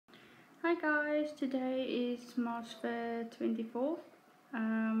Hi guys, today is March the 24th.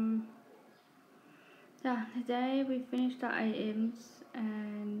 Today we finished our AMs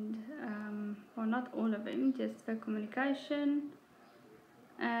and well, not all of them, just the communication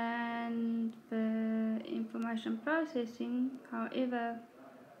and the information processing. However,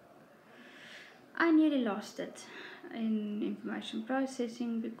 I nearly lost it in information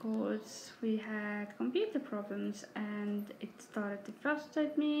processing because we had computer problems and it started to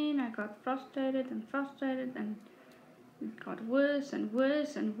frustrate me, and I got frustrated and it got worse and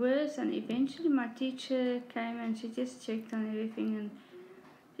worse and worse, and eventually my teacher came and she just checked on everything and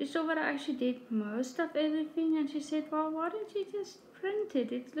she saw that I actually did most of everything, and she said, well, why don't you just print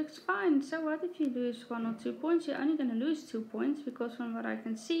it? It looks fine. So what if you lose 1 or 2 points? You're only going to lose 2 points because from what I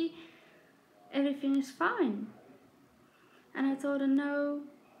can see, everything is fine. And I told her, no,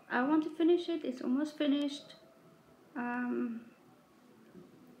 I want to finish it. It's almost finished. And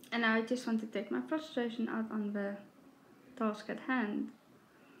I just want to take my frustration out on the task at hand.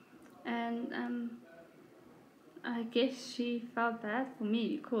 And I guess she felt bad for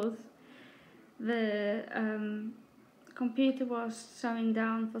me because the computer was slowing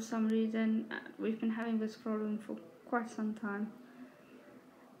down for some reason. We've been having this problem for quite some time.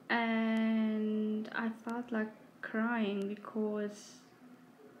 And I felt like crying because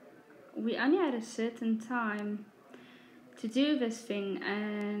we only had a certain time to do this thing,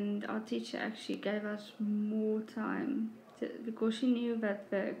 and our teacher actually gave us more time because she knew that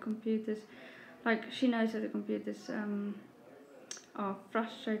the computers, she knows that the computers are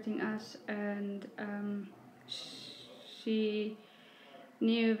frustrating us, and she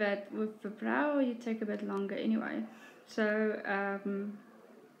knew that with the brow you take a bit longer anyway. So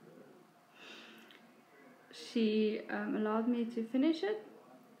she allowed me to finish it.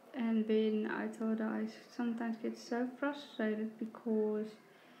 And then I told her I sometimes get so frustrated because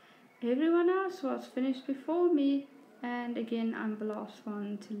everyone else was finished before me, and again I'm the last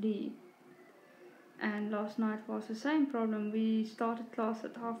one to leave. And last night was the same problem. We started class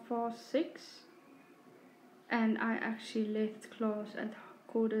at 6:30 and I actually left class at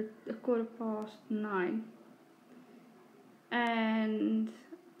quarter past 9. And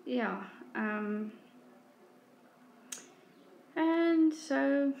yeah, and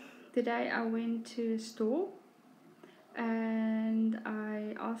so today I went to a store and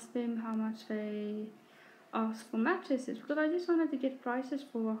I asked them how much they asked for mattresses, because I just wanted to get prices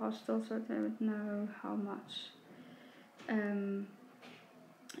for a hostel so they would know how much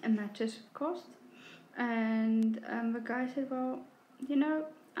a mattress would cost. And the guy said, well,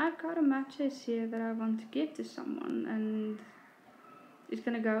 I've got a mattress here that I want to give to someone and it's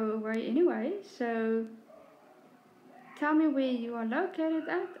going to go away anyway, so tell me where you are located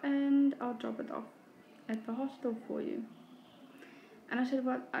at and I'll drop it off at the hostel for you. And I said,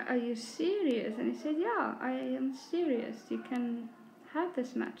 what, are you serious? And he said, yeah, I am serious. You can have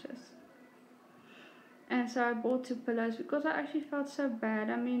this mattress. And so I bought 2 pillows because I actually felt so bad.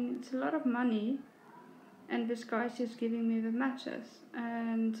 I mean, it's a lot of money and this guy's just giving me the mattress.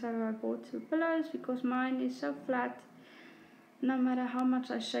 And so I bought 2 pillows because mine is so flat. No matter how much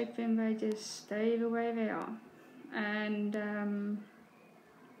I shake them, they just stay the way they are. And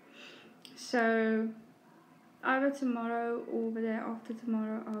so either tomorrow or the day after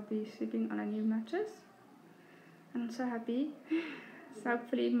tomorrow I'll be sleeping on a new mattress. And I'm so happy. So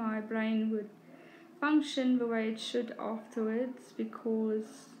hopefully my brain would function the way it should afterwards,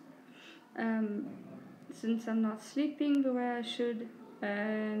 because since I'm not sleeping the way I should,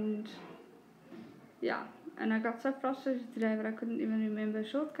 and yeah, and I got so frustrated today that I couldn't even remember a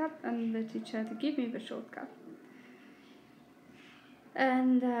shortcut, and the teacher had to give me the shortcut.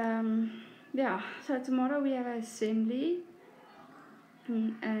 And yeah, so tomorrow we have an assembly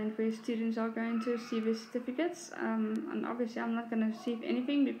and where students are going to receive their certificates, and obviously I'm not going to receive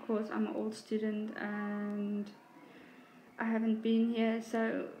anything because I'm an old student and I haven't been here,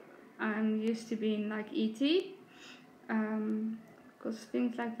 so I'm used to being like ET, because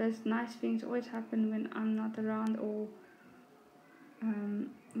things like this, nice things always happen when I'm not around, or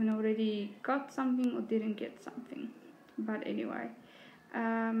when I already got something or didn't get something. But anyway,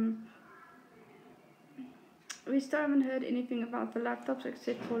 we still haven't heard anything about the laptops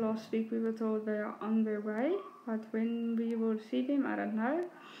except for last week we were told they are on their way, but when we will receive them I don't know.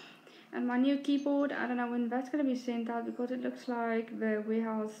 And my new keyboard, I don't know when that's going to be sent out, because it looks like the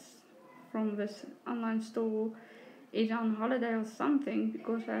warehouse from this online store is on holiday or something,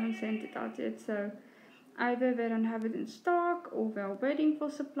 because they haven't sent it out yet. So either they don't have it in stock or they're waiting for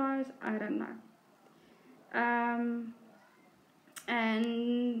supplies, I don't know.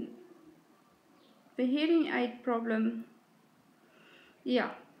 And the hearing aid problem,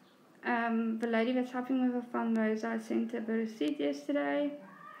 yeah, The lady was helping with a fundraiser, I sent her the receipt yesterday,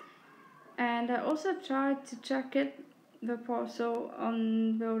 and I also tried to track it, the parcel,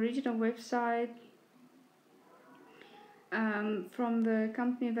 on the original website from the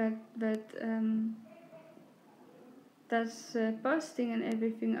company that does posting and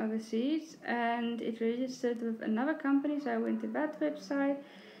everything overseas, and it registered with another company, so I went to that website,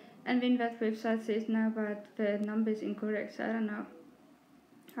 and then that website says no, but the number is incorrect, so I don't know.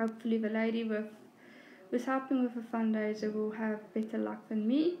 Hopefully the lady who's helping with the fundraiser will have better luck than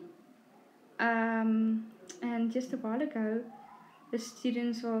me. And just a while ago, the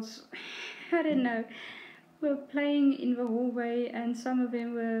students was, I don't know, were playing in the hallway, and some of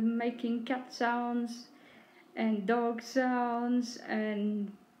them were making cat sounds and dog sounds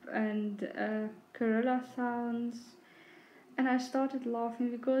and gorilla sounds, and I started laughing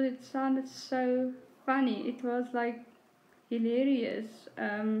because it sounded so funny. It was like hilarious.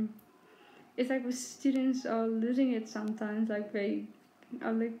 It's like the students are losing it sometimes, like they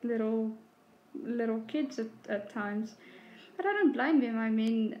are like little kids at times, but I don't blame them. I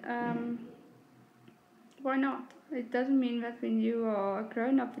mean, why not? It doesn't mean that when you are a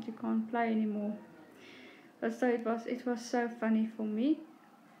grown up that you can't play anymore. But so it was so funny for me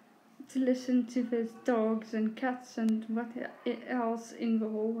to listen to these dogs and cats and what else in the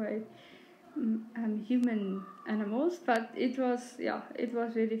hallway, human animals. But it was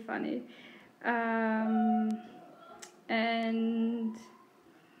really funny, and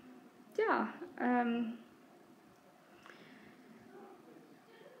yeah.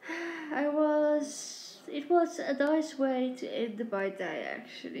 It was a nice way to end my day,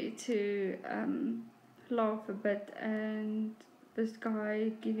 actually, to laugh a bit, and this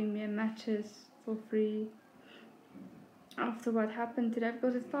guy giving me a matches for free after what happened today,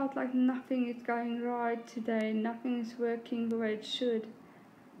 because it felt like nothing is going right today, nothing is working the way it should.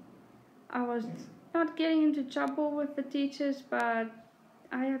 I was not getting into trouble with the teachers, but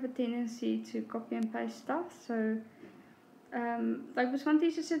I have a tendency to copy and paste stuff, so like this one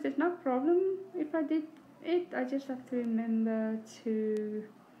teacher said, there's no problem if I did it, I just have to remember to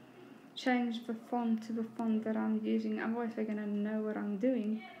change the font to the font that I'm using, otherwise they're gonna know what I'm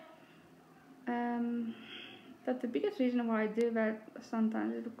doing. But the biggest reason why I do that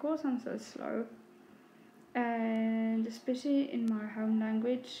sometimes is because I'm so slow, and especially in my home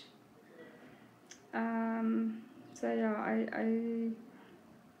language. So yeah, I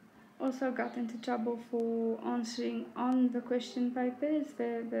also got into trouble for answering on the question papers.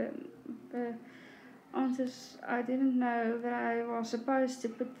 The answers, I didn't know that I was supposed to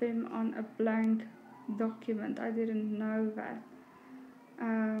put them on a blank document. I didn't know that.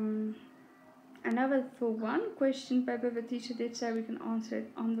 I know that for one question paper the teacher did say we can answer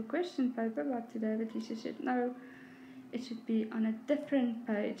it on the question paper, but today the teacher said no, it should be on a different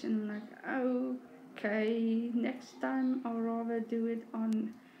page, and I'm like, okay, next time I'll rather do it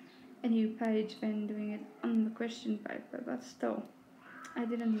on a new page than doing it on the question paper. But still, I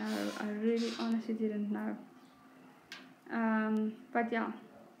didn't know. I really honestly didn't know. But yeah,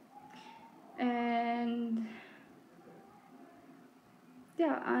 and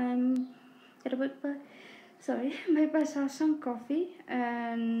yeah, I'm gonna make myself some coffee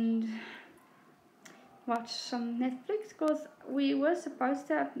and watch some Netflix, because we were supposed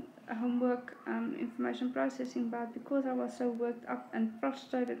to have homework, information processing, but because I was so worked up and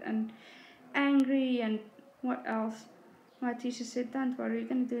frustrated and angry and what else, my teacher said, don't worry, you're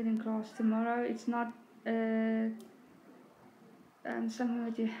going to do it in class tomorrow. It's not something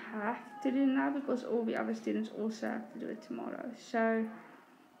that you have to do now, because all the other students also have to do it tomorrow, so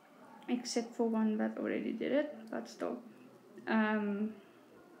except for one that already did it, but still.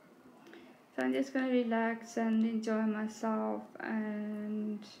 So I'm just going to relax and enjoy myself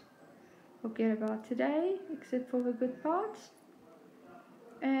and forget about today, except for the good parts.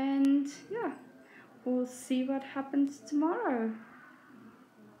 And yeah, we'll see what happens tomorrow.